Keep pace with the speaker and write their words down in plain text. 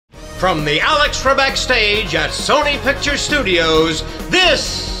From the Alex Trebek stage at Sony Picture Studios,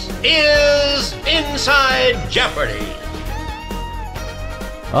 this is Inside Jeopardy!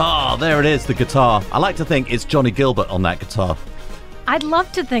 Ah, there it is, the guitar. I like to think it's Johnny Gilbert on that guitar. I'd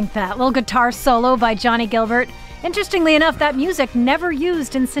love to think that. Little guitar solo by Johnny Gilbert. Interestingly enough, that music never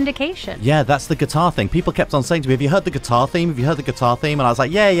used in syndication. Yeah, that's the guitar thing. People kept on saying to me, have you heard the guitar theme? Have you heard the guitar theme? And I was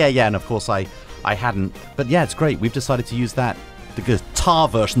like, yeah. And of course I hadn't. But yeah, it's great. We've decided to use that. The guitar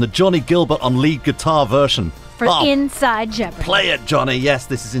version, the Johnny Gilbert on lead guitar version. For Inside Jeopardy. Play it, Johnny. Yes,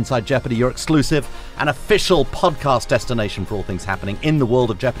 this is Inside Jeopardy, your exclusive and official podcast destination for all things happening in the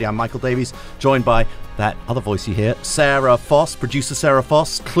world of Jeopardy. I'm Michael Davies, joined by that other voice you hear, Sarah Foss, producer Sarah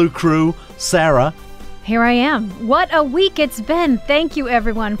Foss, Clue Crew, Sarah. Here I am. What a week it's been. Thank you,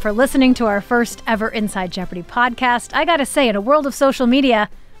 everyone, for listening to our first ever Inside Jeopardy podcast. I gotta say, in a world of social media,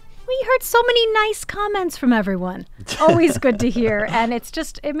 we heard so many nice comments from everyone. Always good to hear. And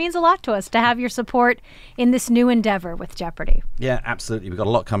it means a lot to us to have your support in this new endeavor with Jeopardy. Yeah, absolutely. We've got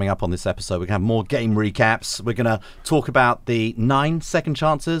a lot coming up on this episode. We're going to have more game recaps. We're going to talk about the 9 second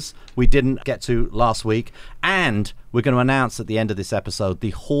chances we didn't get to last week. And we're going to announce at the end of this episode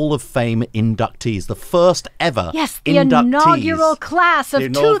the Hall of Fame inductees, the first ever Yes, the inductees. Inaugural class of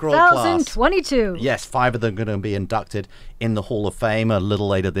 2022. Yes, 5 of them are going to be inducted in the Hall of Fame a little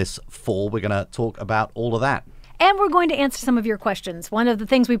later this fall. We're going to talk about all of that. And we're going to answer some of your questions. One of the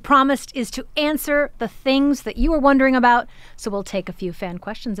things we promised is to answer the things that you were wondering about. So we'll take a few fan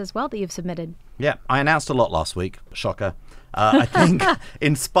questions as well that you've submitted. Yeah, I announced a lot last week. Shocker. I think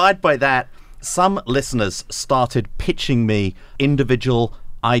inspired by that, some listeners started pitching me individual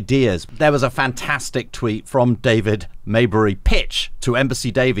ideas. There was a fantastic tweet from David Maybury. Pitch to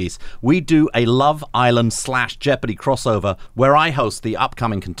Embassy Davies. We do a Love Island / Jeopardy crossover where I host the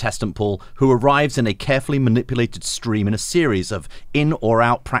upcoming contestant pool who arrives in a carefully manipulated stream in a series of in or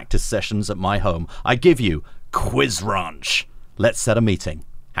out practice sessions at my home. I give you Quiz Ranch. Let's set a meeting.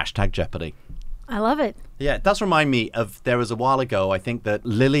 # Jeopardy. I love it. Yeah, it does remind me of, there was a while ago, I think that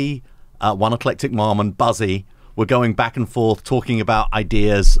Lily, One Eclectic Mom, and Buzzy were going back and forth talking about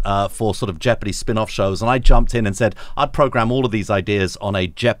ideas for sort of Jeopardy spin-off shows, and I jumped in and said I'd program all of these ideas on a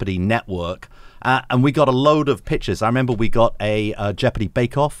Jeopardy network, and we got a load of pitches. I remember we got a Jeopardy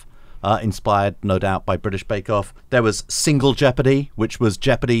Bake-Off, inspired no doubt by British Bake-Off. There was Single Jeopardy, which was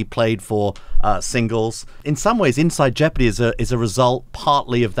Jeopardy played for singles. In some ways, Inside Jeopardy is a result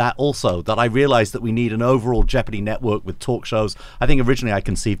partly of that also, that I realized that we need an overall Jeopardy network with talk shows. I think originally I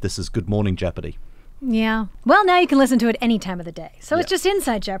conceived this as Good Morning Jeopardy. Yeah. Well, now you can listen to it any time of the day. So It's just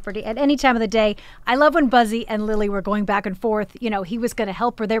Inside Jeopardy at any time of the day. I love when Buzzy and Lily were going back and forth. You know, he was going to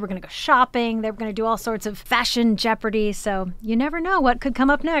help her. They were going to go shopping. They were going to do all sorts of fashion Jeopardy. So you never know what could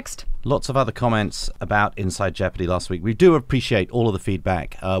come up next. Lots of other comments about Inside Jeopardy last week. We do appreciate all of the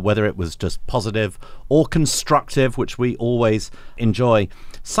feedback, whether it was just positive or constructive, which we always enjoy.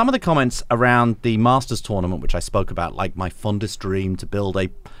 Some of the comments around the Masters tournament, which I spoke about, like my fondest dream to build a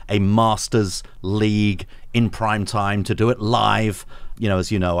Masters League in prime time, to do it live. You know,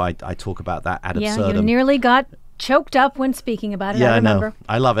 as you know, I talk about that ad absurdum. Yeah, you nearly got choked up when speaking about it, I remember. I know.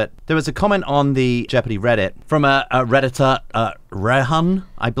 I love it. There was a comment on the Jeopardy Reddit from a Redditor, Rehan,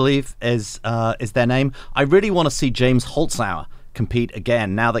 I believe is their name. I really want to see James Holzhauer compete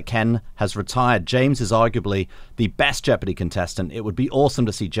again now that Ken has retired. James is arguably the best Jeopardy contestant. It would be awesome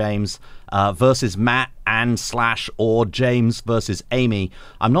to see James versus Matt and / or James versus Amy.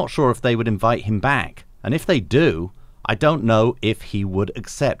 I'm not sure if they would invite him back. And if they do, I don't know if he would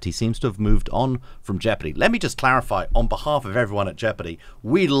accept. He seems to have moved on from Jeopardy. Let me just clarify on behalf of everyone at Jeopardy,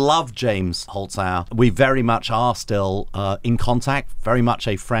 we love James Holzhauer. We very much are still in contact, very much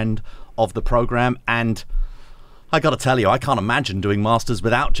a friend of the program, and I got to tell you, I can't imagine doing Masters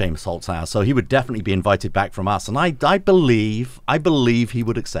without James Holzhauer, so he would definitely be invited back from us, and I believe he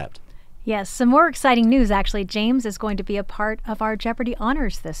would accept. Yes, some more exciting news, actually. James is going to be a part of our Jeopardy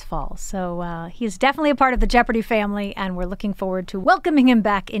honors this fall, so he's definitely a part of the Jeopardy family, and we're looking forward to welcoming him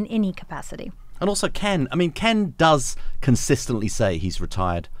back in any capacity. And also Ken. I mean, Ken does consistently say he's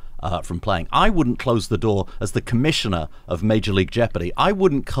retired from playing. I wouldn't close the door as the commissioner of Major League Jeopardy. I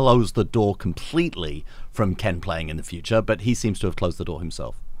wouldn't close the door completely from Ken playing in the future, but he seems to have closed the door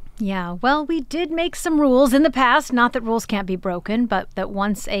himself. Yeah, well, we did make some rules in the past, not that rules can't be broken, but that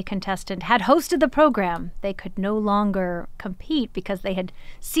once a contestant had hosted the program, they could no longer compete because they had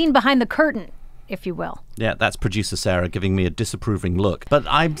seen behind the curtain, if you will. Yeah, that's producer Sarah giving me a disapproving look. But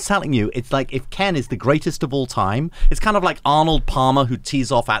I'm telling you, it's like if Ken is the greatest of all time, it's kind of like Arnold Palmer who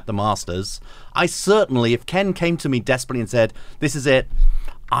tees off at the Masters. I certainly, if Ken came to me desperately and said, this is it,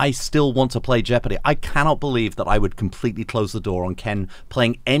 I still want to play Jeopardy. I cannot believe that I would completely close the door on Ken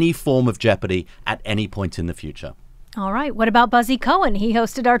playing any form of Jeopardy at any point in the future. All right. What about Buzzy Cohen? He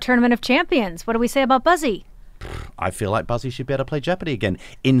hosted our Tournament of Champions. What do we say about Buzzy? I feel like Buzzy should be able to play Jeopardy again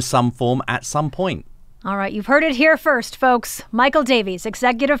in some form at some point. All right. You've heard it here first, folks. Michael Davies,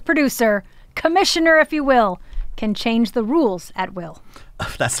 executive producer, commissioner, if you will, can change the rules at will.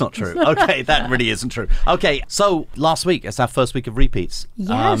 That's not true. Okay, that really isn't true. Okay, so last week, it's our first week of repeats.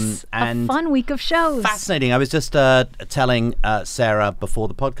 Yes, and a fun week of shows. Fascinating. I was just telling Sarah before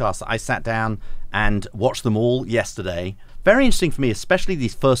the podcast, I sat down and watched them all yesterday. Very interesting for me, especially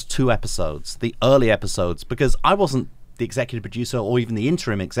these first 2 episodes, the early episodes, because I wasn't the executive producer or even the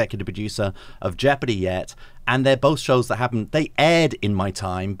interim executive producer of Jeopardy yet, and they're both shows that they aired in my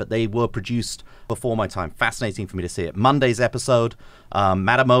time, but they were produced before my time. Fascinating for me to see it. Monday's episode,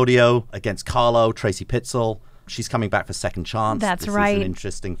 Madame Odio against Carlo, Tracy Pitzel. She's coming back for Second Chance. That's this right. Is an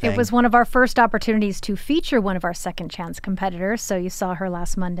interesting thing. It was one of our first opportunities to feature one of our Second Chance competitors, so you saw her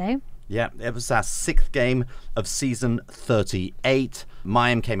last Monday. Yeah, it was our 6th game of season 38.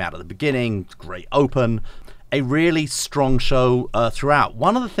 Mayim came out at the beginning, great open. A really strong show throughout.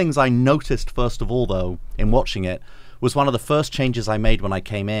 One of the things I noticed first of all, though, in watching it, was one of the first changes I made when I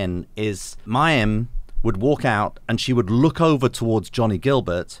came in is Mayim would walk out and she would look over towards Johnny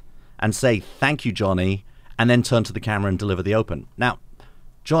Gilbert and say, "Thank you, Johnny," and then turn to the camera and deliver the open. Now,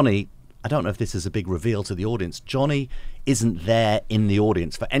 Johnny, I don't know if this is a big reveal to the audience, Johnny isn't there in the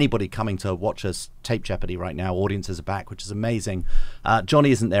audience. For anybody coming to watch us tape Jeopardy right now, audiences are back, which is amazing. Johnny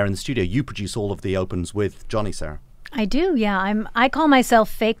isn't there in the studio. You produce all of the opens with Johnny, Sarah. I do, yeah. I call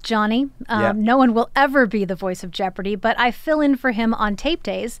myself Fake Johnny. No one will ever be the voice of Jeopardy, but I fill in for him on tape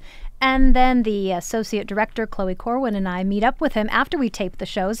days. And then the associate director, Chloe Corwin, and I meet up with him after we tape the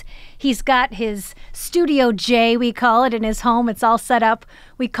shows. He's got his Studio J, we call it, in his home. It's all set up.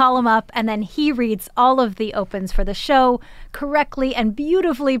 We call him up, and then he reads all of the opens for the show, correctly and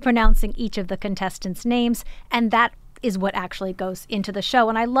beautifully pronouncing each of the contestants' names. And that is what actually goes into the show.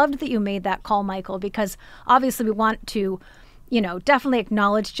 And I loved that you made that call, Michael, because obviously we want to, definitely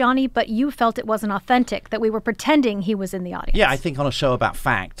acknowledge Johnny, but you felt it wasn't authentic, that we were pretending he was in the audience. Yeah, I think on a show about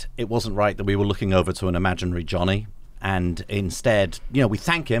fact, it wasn't right that we were looking over to an imaginary Johnny. And instead, we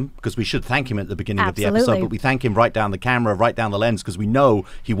thank him, because we should thank him at the beginning of the episode, but we thank him right down the camera, right down the lens, because we know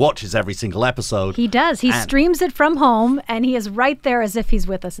he watches every single episode. He does. He streams it from home, and he is right there as if he's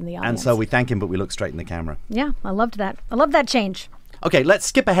with us in the audience. And so we thank him, but we look straight in the camera. Yeah, I loved that. I love that change. Okay, let's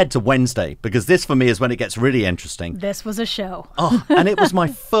skip ahead to Wednesday, because this for me is when it gets really interesting. This was a show. Oh, and it was my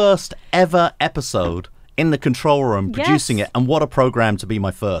first ever episode in the control room producing it, and what a program to be my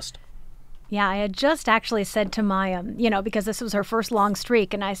first. Yeah, I had just actually said to Mayim, because this was her first long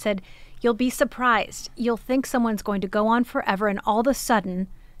streak, and I said, you'll be surprised. You'll think someone's going to go on forever, and all of a sudden,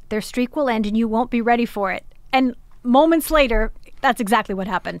 their streak will end, and you won't be ready for it. And moments later, that's exactly what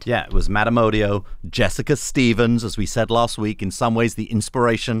happened. Yeah, it was Madame Odio, Jessica Stevens, as we said last week, in some ways the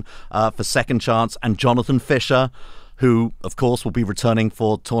inspiration for Second Chance, and Jonathan Fisher, who, of course, will be returning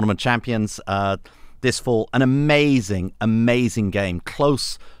for Tournament Champions this fall. An amazing, amazing game.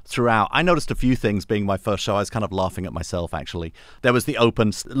 Close throughout. I noticed a few things being my first show. I was kind of laughing at myself, actually. There was the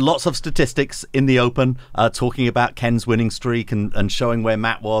open. Lots of statistics in the open, talking about Ken's winning streak and showing where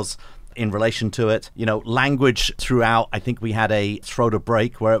Matt was in relation to it. Language throughout. I think we had a throw to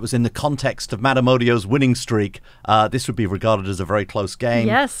break where it was in the context of Madame Odio's winning streak. This would be regarded as a very close game.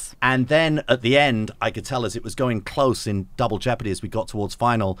 Yes. And then at the end, I could tell as it was going close in Double Jeopardy as we got towards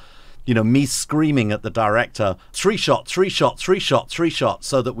final, me screaming at the director, 3 shot, 3 shot, 3 shot, 3 shot,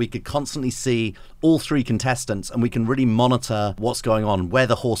 so that we could constantly see all 3 contestants and we can really monitor what's going on, where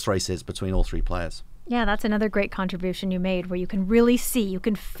the horse race is between all 3 players. Yeah, that's another great contribution you made, where you can really see, you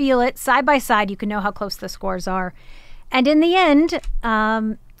can feel it side by side, you can know how close the scores are. And in the end,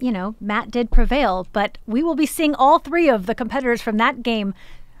 Matt did prevail, but we will be seeing all 3 of the competitors from that game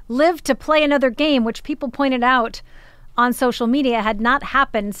live to play another game, which people pointed out on social media had not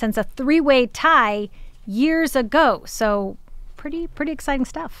happened since a 3-way tie years ago. So pretty exciting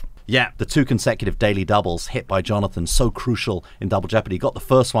stuff. Yeah, the 2 consecutive daily doubles hit by Jonathan, so crucial in Double Jeopardy. He got the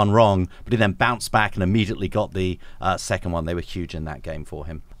first one wrong, but he then bounced back and immediately got the second one. They were huge in that game for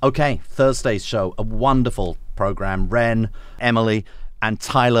him. Okay, Thursday's show, a wonderful program. Ren, Emily, and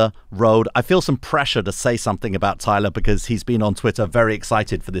Tyler Rode. I feel some pressure to say something about Tyler because he's been on Twitter very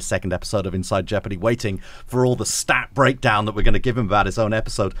excited for this second episode of Inside Jeopardy, waiting for all the stat breakdown that we're going to give him about his own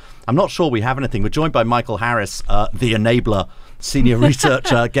episode. I'm not sure we have anything. We're joined by Michael Harris, the enabler senior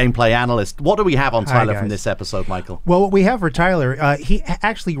researcher, gameplay analyst. What do we have on Tyler from guys. this episode, Michael? Well, what we have for Tyler, he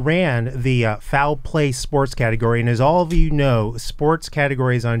actually ran the foul play sports category. And as all of you know, sports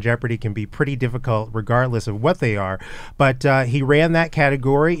categories on Jeopardy can be pretty difficult regardless of what they are. But he ran that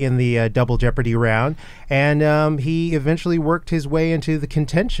category in the Double Jeopardy round. And he eventually worked his way into the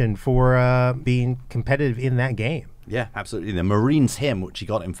contention for being competitive in that game. Yeah, absolutely. The Marines hymn, which he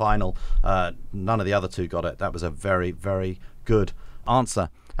got in final, none of the other two got it. That was a very, very good answer.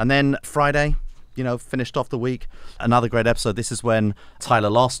 And then Friday, finished off the week. Another great episode. This is when Tyler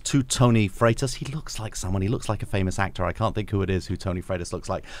lost to Tony Freitas. He looks like someone. He looks like a famous actor. I can't think who it is, who Tony Freitas looks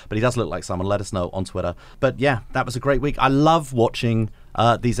like, but he does look like someone. Let us know on Twitter. But yeah, that was a great week. I love watching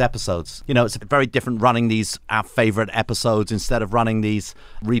these episodes. It's very different running these our favorite episodes instead of running these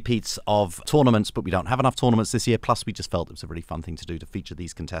repeats of tournaments, but we don't have enough tournaments this year. Plus, we just felt it was a really fun thing to do to feature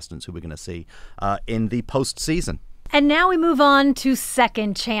these contestants who we're going to see in the postseason. And now we move on to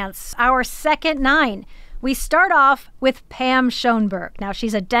Second Chance, our second 9. We start off with Pam Schoenberg. Now,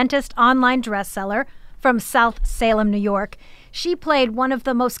 she's a dentist online dress seller from South Salem, New York. She played one of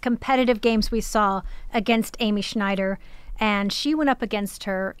the most competitive games we saw against Amy Schneider, and she went up against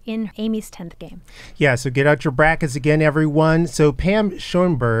her in Amy's 10th game. Yeah, so get out your brackets again, everyone. So Pam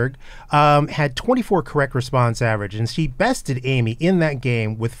Schoenberg had 24 correct response average, and she bested Amy in that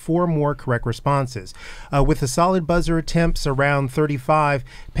game with 4 more correct responses. With a solid buzzer attempts around 35,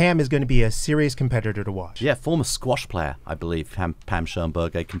 Pam is going to be a serious competitor to watch. Yeah, former squash player, I believe, Pam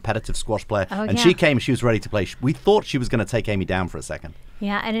Schoenberg, a competitive squash player. Oh, and yeah. she was ready to play. We thought she was going to take Amy down for a second.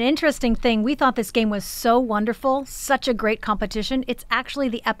 Yeah, and an interesting thing, we thought this game was so wonderful, such a great competition. It's actually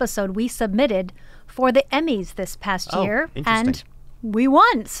the episode we submitted for the Emmys this past year. Interesting. And we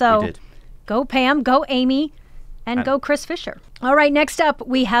won. So We did. Go Pam, go Amy, and go Chris Fisher. All right, next up,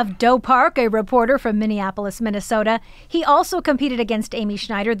 we have Doe Park, a reporter from Minneapolis, Minnesota. He also competed against Amy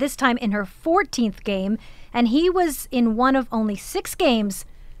Schneider, this time in her 14th game, and he was in one of only 6 games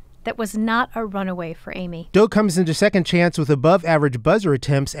that was not a runaway for Amy. Doe comes into Second Chance with above-average buzzer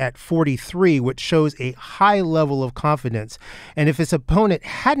attempts at 43, which shows a high level of confidence. And if his opponent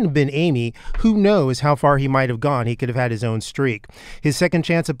hadn't been Amy, who knows how far he might have gone. He could have had his own streak. His Second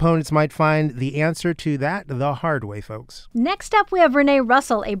Chance opponents might find the answer to that the hard way, folks. Next up, we have Renee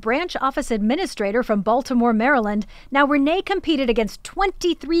Russell, a branch office administrator from Baltimore, Maryland. Now, Renee competed against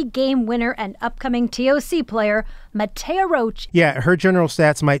 23-game winner and upcoming TOC player, Matea Roach. Yeah, her general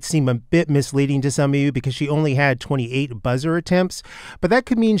stats might seem a bit misleading to some of you because she only had 28 buzzer attempts, but that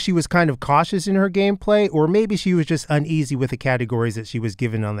could mean she was kind of cautious in her gameplay, or maybe she was just uneasy with the categories that she was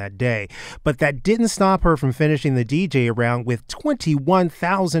given on that day. But that didn't stop her from finishing the DJ round with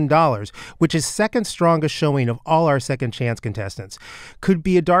 $21,000, which is second strongest showing of all our Second Chance contestants. Could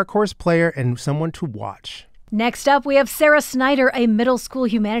be a dark horse player and someone to watch. Next up, we have Sarah Snyder, a middle school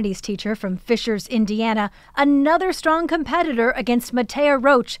humanities teacher from Fishers, Indiana, another strong competitor against Matea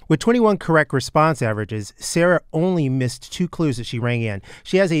Roach. With 21 correct response averages, Sarah only missed 2 clues that she rang in.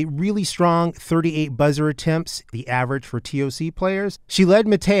 She has a really strong 38 buzzer attempts, the average for TOC players. She led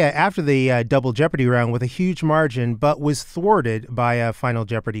Matea after the Double Jeopardy round with a huge margin, but was thwarted by a Final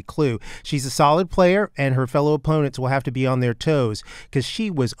Jeopardy clue. She's a solid player, and her fellow opponents will have to be on their toes because she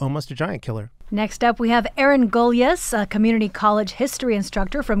was almost a giant killer. Next up, we have Aaron Golias, a community college history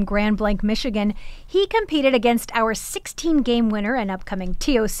instructor from Grand Blanc, Michigan. He competed against our 16-game winner and upcoming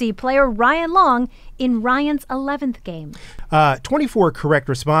TOC player, Ryan Long, in Ryan's 11th game. 24 correct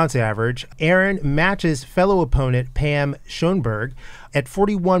response average. Aaron matches fellow opponent Pam Schoenberg. At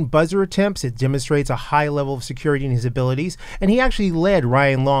 41 buzzer attempts, it demonstrates a high level of security in his abilities, and he actually led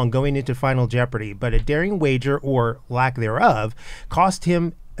Ryan Long going into Final Jeopardy, but a daring wager, or lack thereof, cost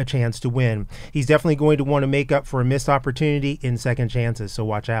him a chance to win. He's definitely going to want to make up for a missed opportunity in Second Chances, so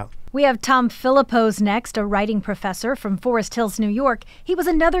watch out. We have Tom Philippos next, a writing professor from Forest Hills, New York. He was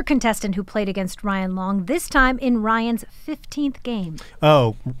another contestant who played against Ryan Long, this time in Ryan's 15th game.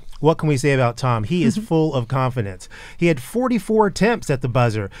 Oh, what can we say about Tom? He is full of confidence. He had 44 attempts at the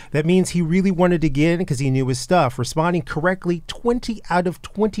buzzer. That means he really wanted to get in because he knew his stuff, responding correctly 20 out of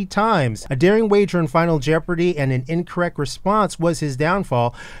 20 times. A daring wager in Final Jeopardy and an incorrect response was his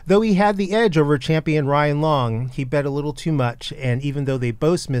downfall, though he had the edge over champion Ryan Long. He bet a little too much, and even though they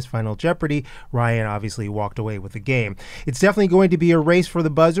both missed Final Jeopardy, Ryan obviously walked away with the game. It's definitely going to be a race for the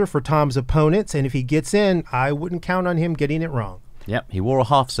buzzer for Tom's opponents, and if he gets in, I wouldn't count on him getting it wrong. Yep, he wore a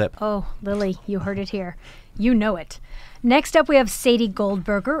half zip. Oh, Lily, you heard it here. You know it. Next up, we have Sadie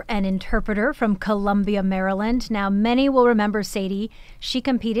Goldberger, an interpreter from Columbia, Maryland. Now, many will remember Sadie. She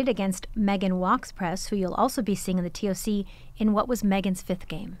competed against Megan Walkspress, who you'll also be seeing in the TOC in what was Megan's 5th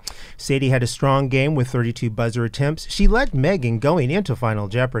game. Sadie had a strong game with 32 buzzer attempts. She led Megan going into Final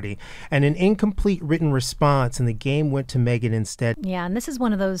Jeopardy, and an incomplete written response, and the game went to Megan instead. Yeah, and this is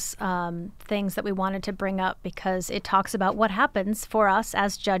one of those things that we wanted to bring up because it talks about what happens for us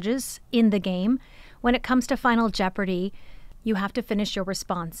as judges in the game. When it comes to Final Jeopardy, you have to finish your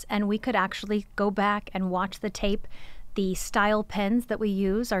response, and we could actually go back and watch the tape. The style pens that we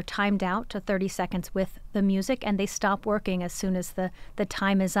use are timed out to 30 seconds with the music, and they stop working as soon as the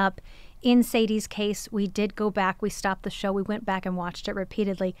time is up. In Sadie's case, we did go back. We stopped the show. We went back and watched it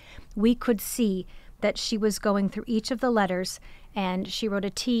repeatedly. We could see that she was going through each of the letters, and she wrote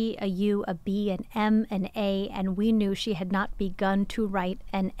a T, a U, a B, an M, an A, and we knew she had not begun to write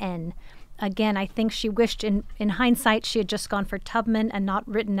an N. Again, I think she wished in hindsight she had just gone for Tubman and not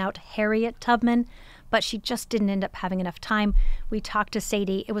written out Harriet Tubman, but she just didn't end up having enough time. We talked to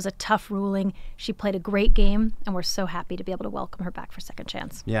Sadie. It was a tough ruling. She played a great game, and we're so happy to be able to welcome her back for Second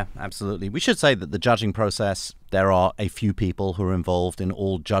Chance. Yeah, absolutely. We should say that the judging process, there are a few people who are involved in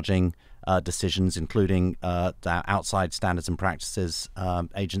all judging decisions, including the outside standards and practices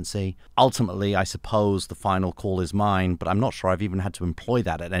agency. Ultimately, I suppose the final call is mine, but I'm not sure I've even had to employ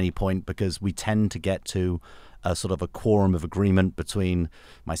that at any point because we tend to get to a sort of a quorum of agreement between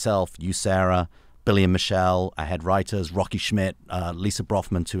myself, you, Sarah, Billy and Michelle, our head writers, Rocky Schmidt, Lisa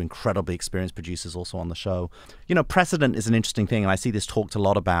Brofman, two incredibly experienced producers also on the show. You know, precedent is an interesting thing, and I see this talked a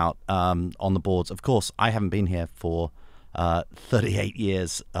lot about on the boards. Of course, I haven't been here for 38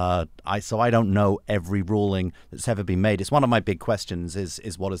 years, so I don't know every ruling that's ever been made. It's one of my big questions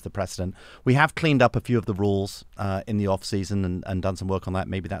is what is the precedent? We have cleaned up a few of the rules in the off-season and done some work on that.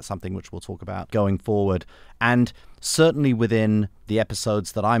 Maybe that's something which we'll talk about going forward. And certainly within the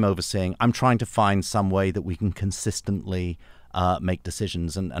episodes that I'm overseeing, I'm trying to find some way that we can consistently make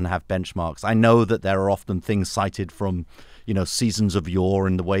decisions and have benchmarks. I know that there are often things cited from seasons of yore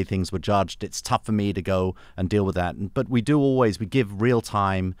and the way things were judged. It's tough for me to go and deal with that. But we give real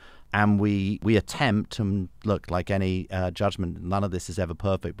time, and we attempt to look like any judgment. None of this is ever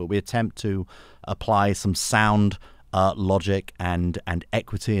perfect, but we attempt to apply some sound logic and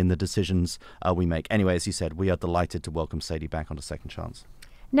equity in the decisions we make. Anyway, as you said, we are delighted to welcome Sadie back onto Second Chance.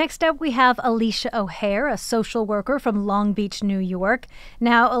 Next up, we have Alicia O'Hare, a social worker from Long Beach, New York.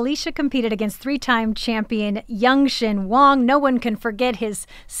 Now, Alicia competed against three-time champion Young-Shin Wong. No one can forget his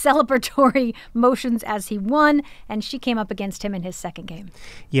celebratory motions as he won, and she came up against him in his second game.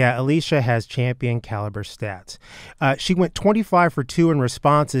 Yeah, Alicia has champion caliber stats. She went 25 for 2 in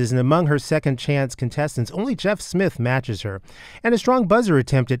responses, and among her second chance contestants, only Jeff Smith matches her. And a strong buzzer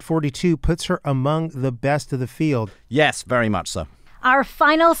attempt at 42 puts her among the best of the field. Yes, very much so. Our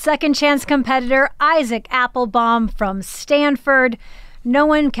final second chance competitor, Isaac Applebaum from Stanford. No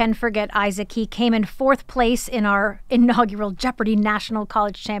one can forget Isaac. He came in 4th place in our inaugural Jeopardy! National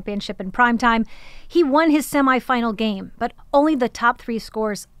College Championship in primetime. He won his semifinal game, but only the top 3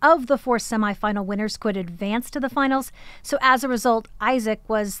 scores of the 4 semifinal winners could advance to the finals. So as a result, Isaac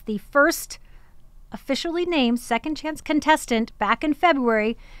was the first officially named second chance contestant back in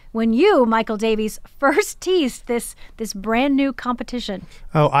February when you, Michael Davies, first teased this brand new competition.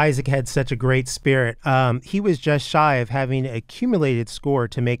 Oh, Isaac had such a great spirit. He was just shy of having an accumulated score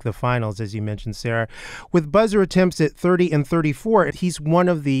to make the finals, as you mentioned, Sarah. With buzzer attempts at 30 and 34, he's one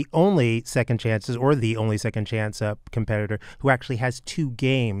of the only second chances, or the only second chance competitor who actually has 2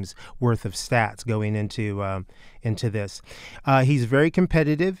 games worth of stats going into this. He's very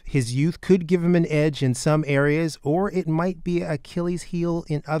competitive. His youth could give him an edge in some areas, or it might be Achilles' heel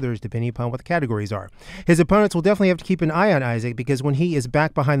in others, depending upon what the categories are. His opponents will definitely have to keep an eye on Isaac, because when he is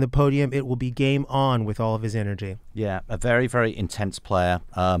back behind the podium, it will be game on with all of his energy. Yeah, a very, very intense player,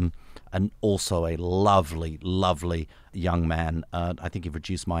 and also a lovely, lovely young man. I think he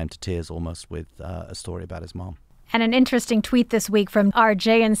reduced mine to tears almost with a story about his mom. And an interesting tweet this week from our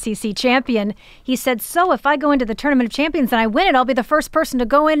JNCC champion. He said, so if I go into the Tournament of Champions and I win it, I'll be the first person to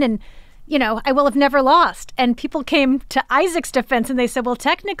go in and, I will have never lost. And people came to Isaac's defense and they said, well,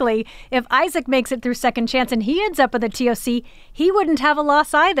 technically, if Isaac makes it through second chance and he ends up with a TOC, he wouldn't have a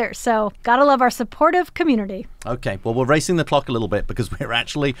loss either. So gotta love our supportive community. Okay, well, we're racing the clock a little bit because we're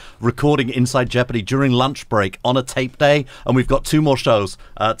actually recording Inside Jeopardy during lunch break on a tape day, and we've got 2 more shows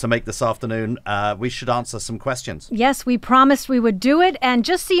to make this afternoon. We should answer some questions. Yes, we promised we would do it. And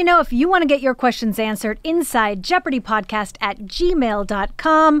just so you know, if you want to get your questions answered, Inside Jeopardy Podcast at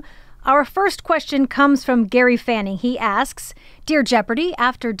gmail.com. Our first question comes from Gary Fanning. He asks, Dear Jeopardy,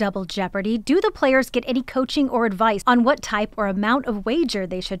 after Double Jeopardy, do the players get any coaching or advice on what type or amount of wager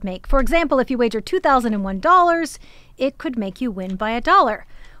they should make? For example, if you wager $2,001, it could make you win by $1.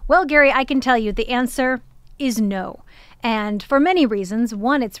 Well, Gary, I can tell you the answer is no. And for many reasons.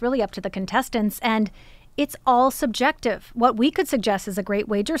 One, it's really up to the contestants, and it's all subjective. What we could suggest is a great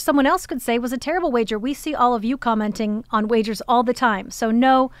wager, someone else could say was a terrible wager. We see all of you commenting on wagers all the time. So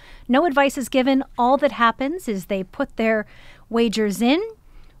no advice is given. All that happens is they put their wagers in.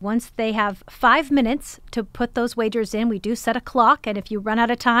 Once they have 5 minutes to put those wagers in, we do set a clock. And if you run out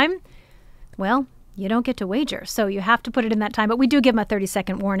of time, well, you don't get to wager. So you have to put it in that time. But we do give them a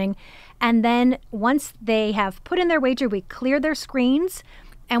 30-second warning. And then once they have put in their wager, we clear their screens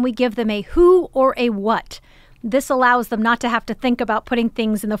and we give them a who or a what. This allows them not to have to think about putting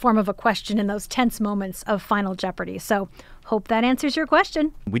things in the form of a question in those tense moments of Final Jeopardy. So hope that answers your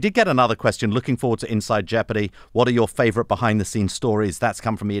question. We did get another question. Looking forward to Inside Jeopardy. What are your favorite behind-the-scenes stories? That's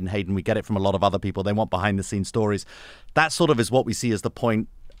come from Ian Hayden. We get it from a lot of other people. They want behind-the-scenes stories. That sort of is what we see as the point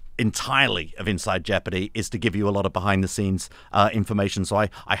entirely of Inside Jeopardy, is to give you a lot of behind-the-scenes information. So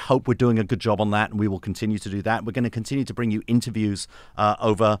I hope we're doing a good job on that, and we will continue to do that. We're going to continue to bring you interviews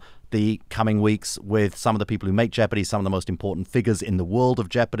over the coming weeks with some of the people who make Jeopardy, some of the most important figures in the world of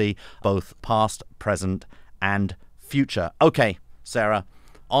Jeopardy, both past, present, and future. Okay, Sarah,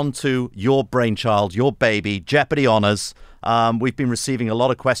 on to your brainchild, your baby, Jeopardy Honors. We've been receiving a lot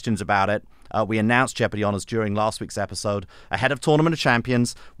of questions about it. We announced Jeopardy Honors during last week's episode. Ahead of Tournament of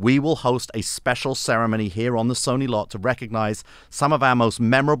Champions, we will host a special ceremony here on the Sony lot to recognize some of our most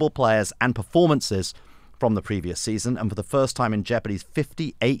memorable players and performances from the previous season. And for the first time in Jeopardy's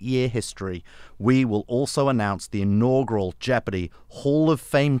 58-year history, we will also announce the inaugural Jeopardy Hall of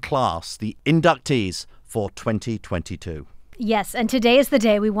Fame class, the inductees for 2022. Yes, and today is the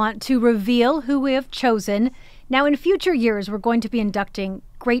day we want to reveal who we have chosen. Now, in future years, we're going to be inducting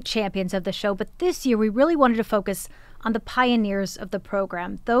great champions of the show, but this year we really wanted to focus on the pioneers of the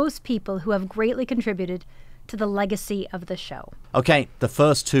program, those people who have greatly contributed to the legacy of the show. Okay, the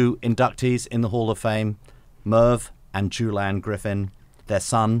first two inductees in the Hall of Fame, Merv and Julianne Griffin. Their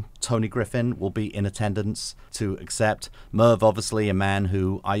son, Tony Griffin, will be in attendance to accept. Merv, obviously, a man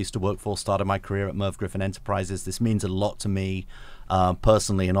who I used to work for, started my career at Merv Griffin Enterprises. This means a lot to me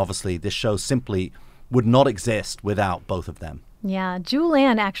personally, and obviously this show simply would not exist without both of them. Yeah,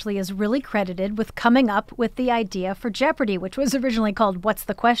 Julianne actually is really credited with coming up with the idea for Jeopardy, which was originally called What's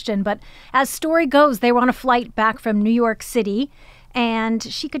the Question? But as story goes, they were on a flight back from New York City, and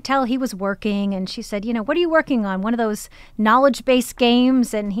she could tell he was working, and she said, what are you working on? One of those knowledge-based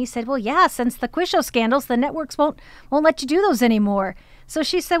games? And he said, well, yeah, since the quiz show scandals, the networks won't let you do those anymore. So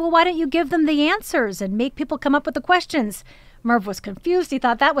she said, well, why don't you give them the answers and make people come up with the questions? Merv was confused. He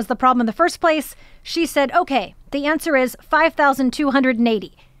thought that was the problem in the first place. She said, okay, the answer is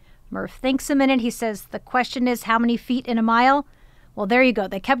 5,280. Merv thinks a minute. He says, the question is how many feet in a mile? Well, there you go.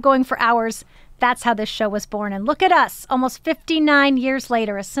 They kept going for hours. That's how this show was born. And look at us, almost 59 years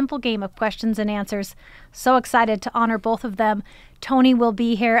later, a simple game of questions and answers. So excited to honor both of them. Tony will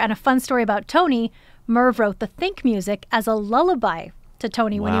be here. And a fun story about Tony, Merv wrote the Think music as a lullaby to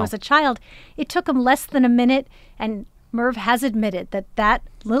Tony when he was a child. It took him less than a minute, and Merv has admitted that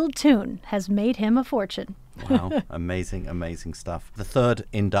little tune has made him a fortune. Wow, amazing stuff. The third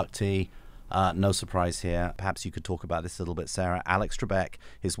inductee, no surprise here. Perhaps you could talk about this a little bit, Sarah. Alex Trebek,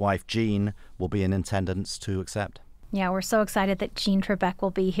 his wife Jean, will be in attendance to accept. Yeah, we're so excited that Jean Trebek will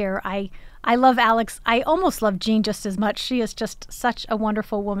be here. I love Alex. I almost love Jean just as much. She is just such a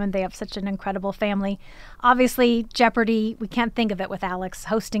wonderful woman. They have such an incredible family. Obviously, Jeopardy, we can't think of it with Alex,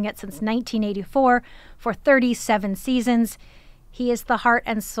 hosting it since 1984 for 37 seasons. He is the heart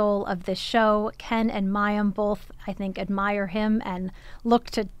and soul of this show. Ken and Mayim both, I think, admire him and look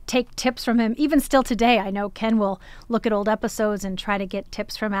to take tips from him. Even still today, I know Ken will look at old episodes and try to get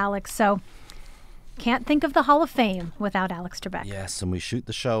tips from Alex. So can't think of the Hall of Fame without Alex Trebek. Yes, and we shoot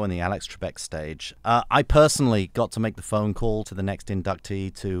the show on the Alex Trebek stage. I personally got to make the phone call to the next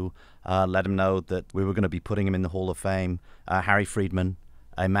inductee to let him know that we were going to be putting him in the Hall of Fame. Harry Friedman,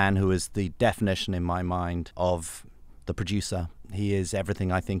 a man who is the definition in my mind of the producer. He is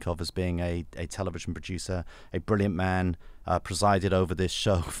everything I think of as being a television producer, a brilliant man, presided over this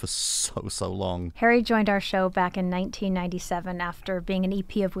show for so long. Harry joined our show back in 1997 after being an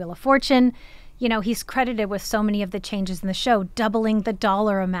EP of Wheel of Fortune. He's credited with so many of the changes in the show, doubling the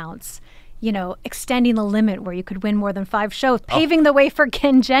dollar amounts, extending the limit where you could win more than 5 shows, paving the way for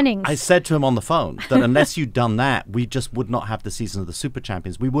Ken Jennings. I said to him on the phone that unless you'd done that, we just would not have the season of the Super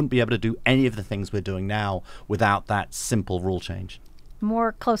Champions. We wouldn't be able to do any of the things we're doing now without that simple rule change.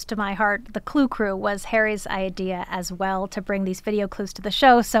 more close to my heart, the Clue Crew was Harry's idea as well to bring these video clues to the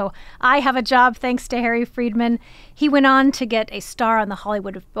show. So I have a job thanks to Harry Friedman. He went on to get a star on the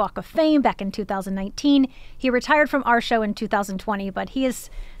Hollywood Walk of Fame back in 2019. He retired from our show in 2020, but he is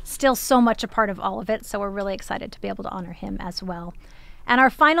still so much a part of all of it. So we're really excited to be able to honor him as well. And our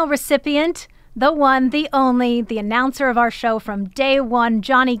final recipient, the one, the only, the announcer of our show from day one,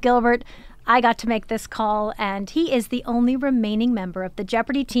 Johnny Gilbert. I got to make this call, and he is the only remaining member of the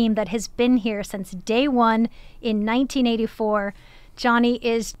Jeopardy team that has been here since day one in 1984. Johnny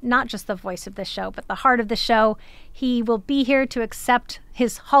is not just the voice of the show, but the heart of the show. He will be here to accept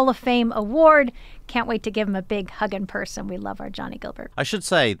his Hall of Fame award. Can't wait to give him a big hug in person. We love our Johnny Gilbert. I should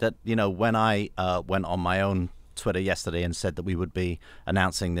say that, when I went on my own Twitter yesterday and said that we would be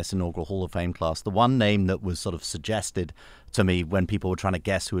announcing this inaugural Hall of Fame class, the one name that was sort of suggested to me when people were trying to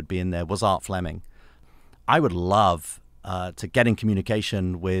guess who would be in there was Art Fleming. I would love to get in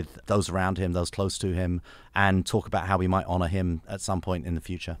communication with those around him, those close to him, and talk about how we might honor him at some point in the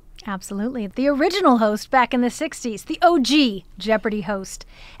future. Absolutely. The original host back in the 60s, the OG Jeopardy host.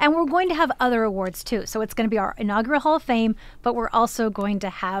 And we're going to have other awards too. So it's going to be our inaugural Hall of Fame, but we're also going to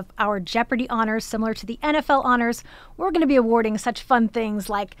have our Jeopardy honors similar to the NFL honors. We're going to be awarding such fun things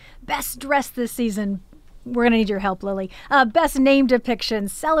like Best Dressed this season. We're going to need your help, Lily. Best Name Depiction,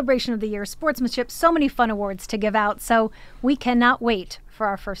 Celebration of the Year, Sportsmanship, so many fun awards to give out. So we cannot wait for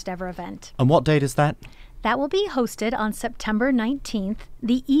our first ever event. And what date is that? That will be hosted on September 19th,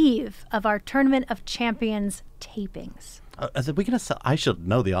 the eve of our Tournament of Champions tapings. Are we going to sell? I should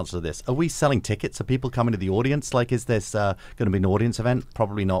know the answer to this. Are we selling tickets? Are people coming to the audience? Like, is this going to be an audience event?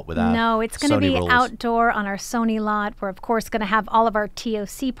 Probably not with our No, it's going to be rules. Outdoor on our Sony lot. We're, of course, going to have all of our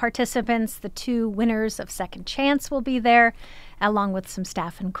TOC participants. The 2 winners of Second Chance will be there, along with some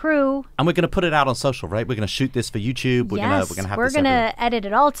staff and crew. And we're going to put it out on social, right? We're going to shoot this for YouTube. We're Yes, going to have we're this going everywhere. to edit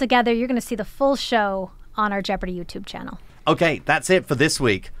it all together. You're going to see the full show on our Jeopardy YouTube channel. Okay, that's it for this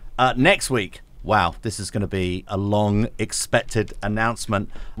week. Next week, wow, this is going to be a long expected announcement.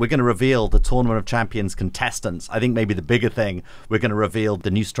 We're going to reveal the Tournament of Champions contestants. I think maybe the bigger thing, we're going to reveal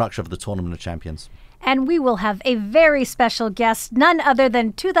the new structure of the Tournament of Champions. And we will have a very special guest, none other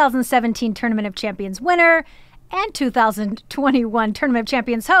than 2017 Tournament of Champions winner and 2021 Tournament of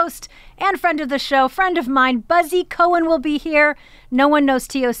Champions host and friend of the show, friend of mine, Buzzy Cohen will be here. No one knows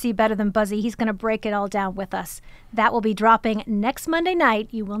TOC better than Buzzy. He's going to break it all down with us. That will be dropping next Monday night.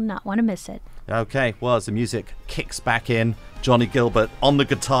 You will not want to miss it. Okay, well, as the music kicks back in, Johnny Gilbert on the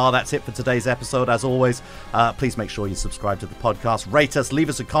guitar. That's it for today's episode. As always, please make sure you subscribe to the podcast, rate us, leave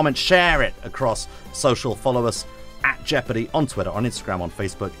us a comment, share it across social. Follow us at Jeopardy on Twitter, on Instagram, on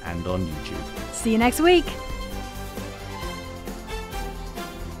Facebook, and on YouTube. See you next week.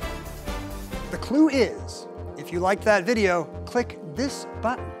 The clue is, if you liked that video, click this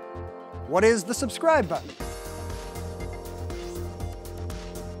button. What is the subscribe button?